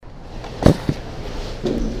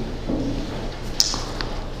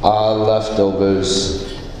Leftovers.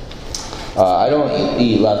 I don't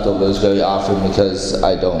eat leftovers very often because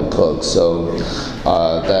I don't cook, so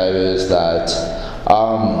there is that.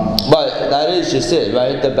 But that is just it,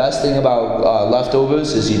 right? The best thing about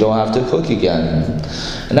leftovers is you don't have to cook again.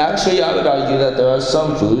 And actually, I would argue that there are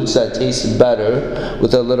some foods that taste better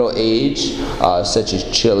with a little age, such as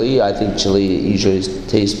chili. I think chili usually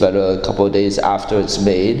tastes better a couple of days after it's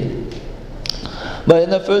made. But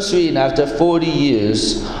in the first reading, after 40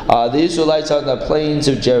 years, the Israelites are on the plains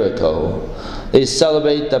of Jericho. They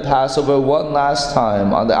celebrate the Passover one last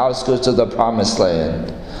time on the outskirts of the Promised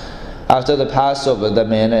Land. After the Passover, the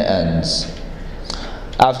manna ends.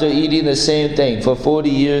 After eating the same thing for 40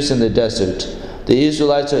 years in the desert, the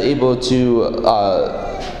Israelites are able to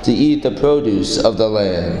eat the produce of the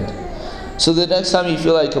land. So the next time you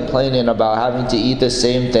feel like complaining about having to eat the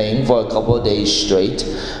same thing for a couple of days straight,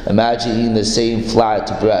 imagine eating the same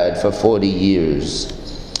flat bread for 40 years.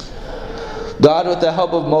 God, with the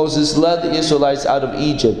help of Moses, led the Israelites out of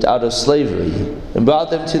Egypt, out of slavery, and brought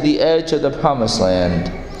them to the edge of the Promised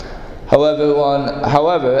Land.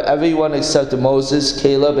 However, everyone except Moses,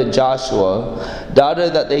 Caleb, and Joshua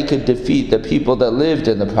doubted that they could defeat the people that lived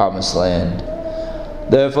in the Promised Land.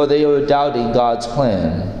 Therefore, they were doubting God's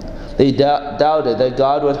plan. They doubted that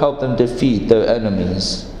God would help them defeat their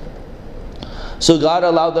enemies. So God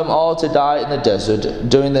allowed them all to die in the desert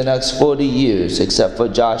during the next 40 years, except for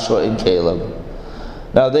Joshua and Caleb.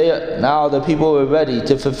 Now the people were ready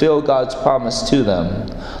to fulfill God's promise to them,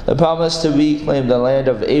 the promise to reclaim the land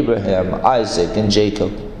of Abraham, Isaac, and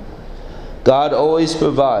Jacob. God always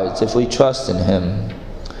provides if we trust in Him.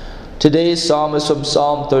 Today's psalm is from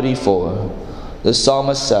Psalm 34. The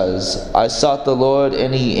psalmist says, "I sought the Lord,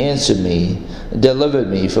 and He answered me, and delivered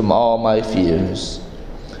me from all my fears."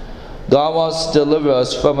 God wants to deliver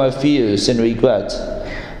us from our fears and regret.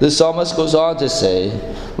 The psalmist goes on to say,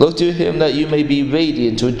 "Look to Him that you may be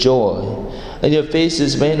radiant with joy, and your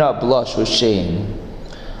faces may not blush with shame."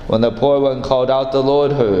 When the poor one called out, the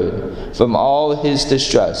Lord heard. From all his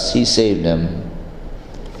distress He saved him.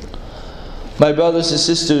 My brothers and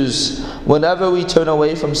sisters, whenever we turn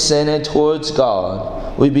away from sin and towards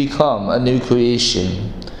God, we become a new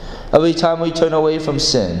creation. Every time we turn away from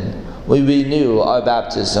sin, we renew our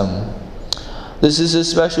baptism. This is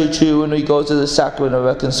especially true when we go to the sacrament of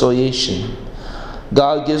reconciliation.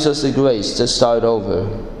 God gives us the grace to start over.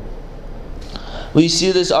 We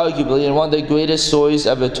see this arguably in one of the greatest stories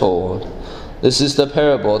ever told. This is the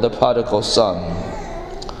parable of the prodigal son.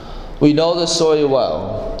 We know the story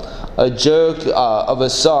well. A jerk of a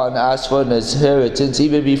son asks for an inheritance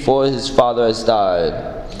even before his father has died.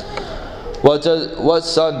 What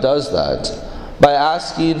son does that? By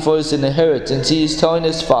asking for his inheritance, he is telling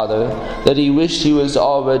his father that he wished he was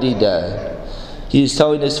already dead. He is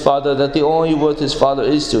telling his father that the only worth his father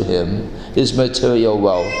is to him is material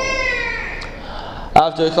wealth.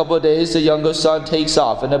 After a couple of days, the younger son takes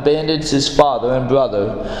off and abandons his father and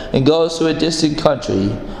brother and goes to a distant country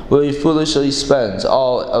where he foolishly spends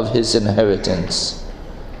all of his inheritance.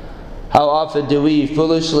 How often do we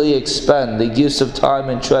foolishly expend the gifts of time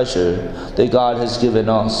and treasure that God has given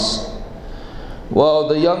us? Well,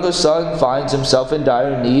 the younger son finds himself in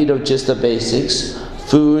dire need of just the basics,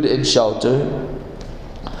 food and shelter.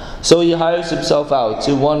 So he hires himself out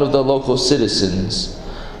to one of the local citizens.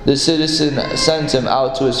 The citizen sends him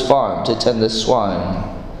out to his farm to tend the swine.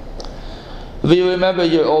 If you remember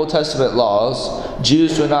your Old Testament laws,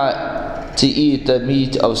 Jews were not to eat the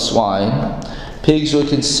meat of swine. Pigs were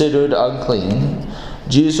considered unclean.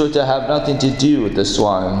 Jews were to have nothing to do with the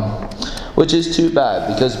swine, which is too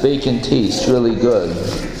bad because bacon tastes really good.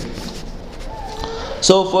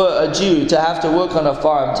 So for a Jew to have to work on a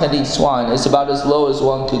farm tending swine is about as low as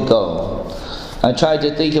one could go. I tried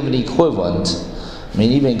to think of an equivalent. I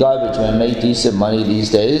mean, even garbage men make decent money these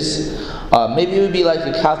days. Maybe it would be like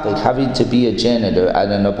a Catholic having to be a janitor at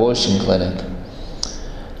an abortion clinic.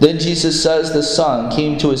 Then Jesus says the son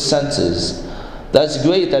came to his senses. That's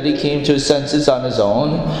great that he came to his senses on his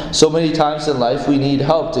own. So many times in life we need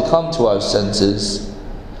help to come to our senses.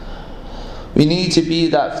 We need to be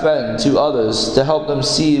that friend to others to help them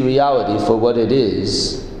see reality for what it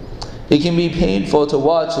is. It can be painful to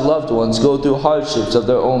watch loved ones go through hardships of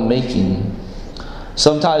their own making.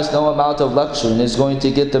 Sometimes no amount of lecturing is going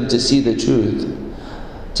to get them to see the truth,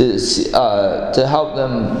 to help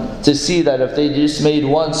them to see that if they just made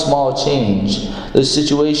one small change, the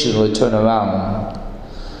situation would turn around.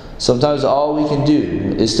 Sometimes all we can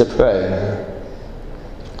do is to pray.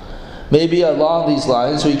 Maybe along these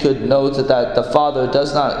lines we could note that the Father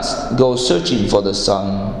does not go searching for the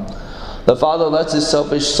Son. The father lets his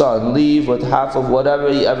selfish son leave with half of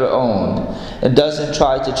whatever he ever owned and doesn't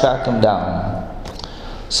try to track him down.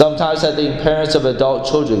 Sometimes I think parents of adult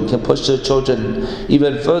children can push their children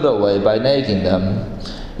even further away by nagging them,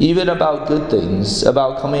 even about good things,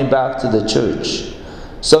 about coming back to the church.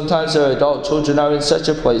 Sometimes their adult children are in such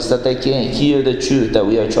a place that they can't hear the truth that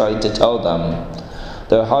we are trying to tell them.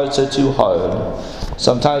 Their hearts are too hard.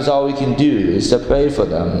 Sometimes all we can do is to pray for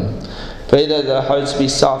them. Pray that their hearts be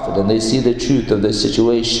softened and they see the truth of the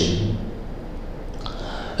situation.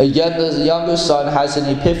 Again, the younger son has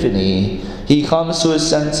an epiphany. He comes to his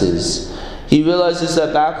senses. He realizes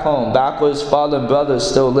that back home, back where his father and brothers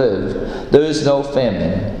still live, there is no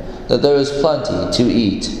famine, that there is plenty to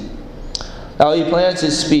eat. Now he plans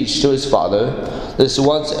his speech to his father. This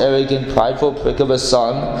once arrogant, prideful prick of a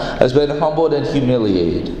son has been humbled and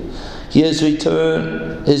humiliated. His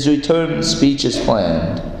return speech is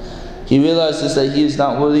planned. He realizes that he is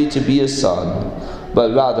not worthy to be a son,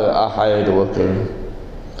 but rather a hired worker.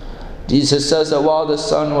 Jesus says that while the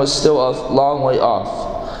son was still a long way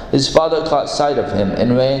off, his father caught sight of him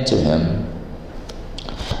and ran to him.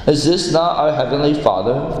 Is this not our Heavenly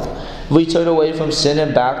Father? If we turn away from sin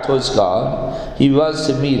and back towards God, He runs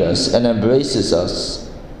to meet us and embraces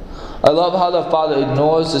us. I love how the father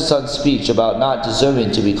ignores the son's speech about not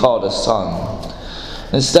deserving to be called a son.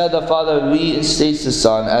 Instead, the father reinstates the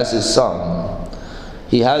son as his son.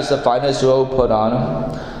 He has the finest robe put on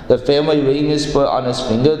him. The family ring is put on his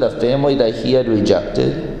finger, the family that he had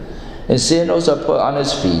rejected. And sandals are put on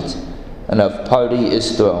his feet, and a party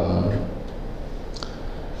is thrown.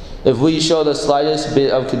 If we show the slightest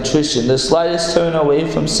bit of contrition, the slightest turn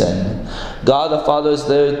away from sin, God the Father is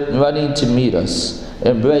there running to meet us,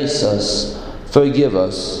 embrace us, forgive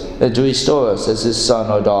us, and to restore us as His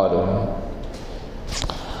son or daughter.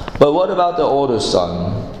 But what about the older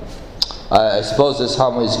son? I suppose this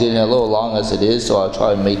homily is getting a little long as it is, so I'll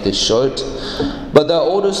try and make this short. But the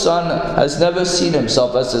older son has never seen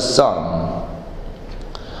himself as a son.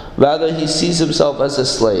 Rather, he sees himself as a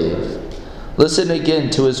slave. Listen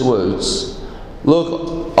again to his words.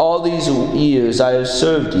 Look, all these years I have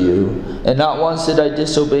served you, and not once did I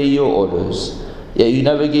disobey your orders. Yet you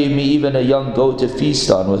never gave me even a young goat to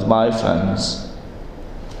feast on with my friends.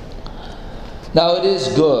 Now it is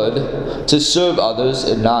good to serve others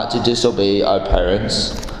and not to disobey our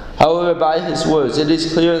parents. However, by his words, it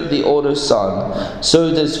is clear that the older son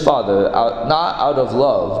served his father not out of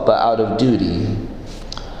love, but out of duty.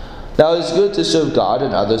 Now it is good to serve God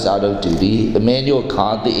and others out of duty. Immanuel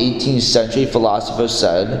Kant, the 18th century philosopher,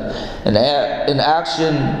 said, in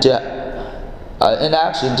action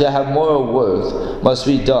to have moral worth must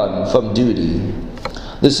be done from duty.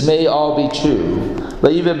 This may all be true,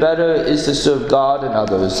 but even better is to serve God and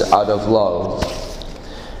others out of love.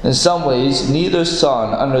 In some ways, neither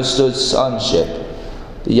son understood sonship.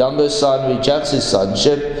 The younger son rejects his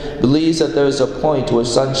sonship, believes that there is a point where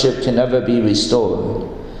sonship can never be restored.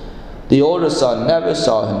 The older son never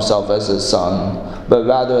saw himself as a son, but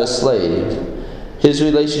rather a slave. His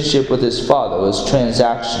relationship with his father was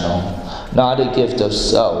transactional, not a gift of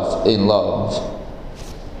self in love.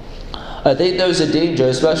 I think there's a danger,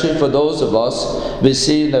 especially for those of us been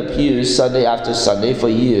sitting in the pews Sunday after Sunday for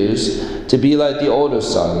years, to be like the older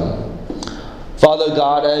son. Father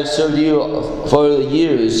God, I have served you for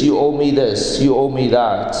years. You owe me this, you owe me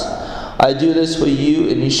that. I do this for you,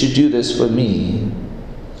 and you should do this for me.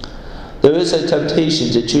 There is a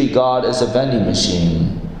temptation to treat God as a vending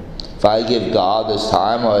machine. If I give God this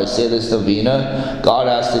time or I say this novena, God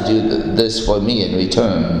has to do this for me in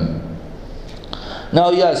return.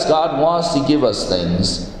 Now, yes, God wants to give us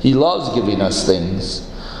things. He loves giving us things.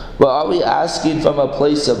 But are we asking from a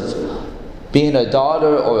place of being a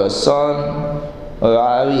daughter or a son? Or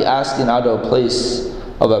are we asking out of a place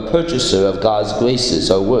of a purchaser of God's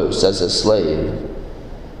graces, or worse, as a slave?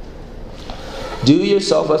 Do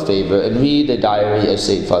yourself a favor and read the diary of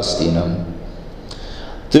St. Faustina.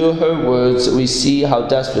 Through her words, we see how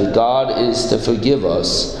desperate God is to forgive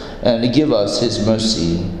us and to give us His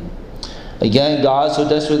mercy. Again, God so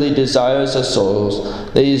desperately desires our souls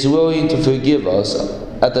that He is willing to forgive us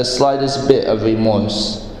at the slightest bit of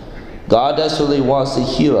remorse. God desperately wants to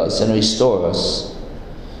heal us and restore us.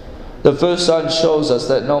 The first son shows us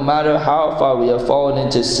that no matter how far we have fallen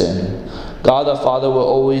into sin, God the Father will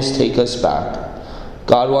always take us back.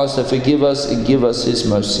 God wants to forgive us and give us His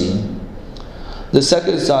mercy. The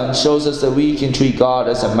second son shows us that we can treat God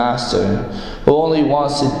as a master who only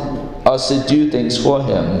wants us to do things for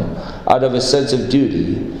Him out of a sense of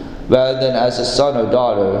duty, rather than as a son or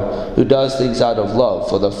daughter who does things out of love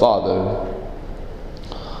for the Father.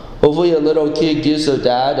 Hopefully a little kid gives their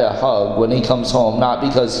dad a hug when he comes home, not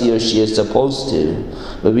because he or she is supposed to,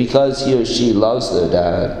 but because he or she loves their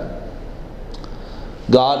dad.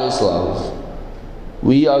 God is love.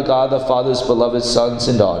 We are God the Father's beloved sons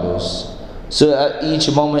and daughters. So at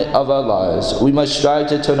each moment of our lives, we must strive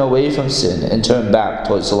to turn away from sin and turn back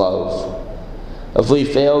towards love. If we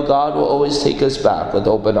fail, God will always take us back with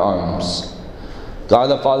open arms. God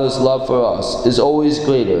the Father's love for us is always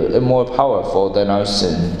greater and more powerful than our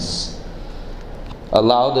sins.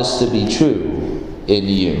 Allow this to be true in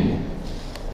you.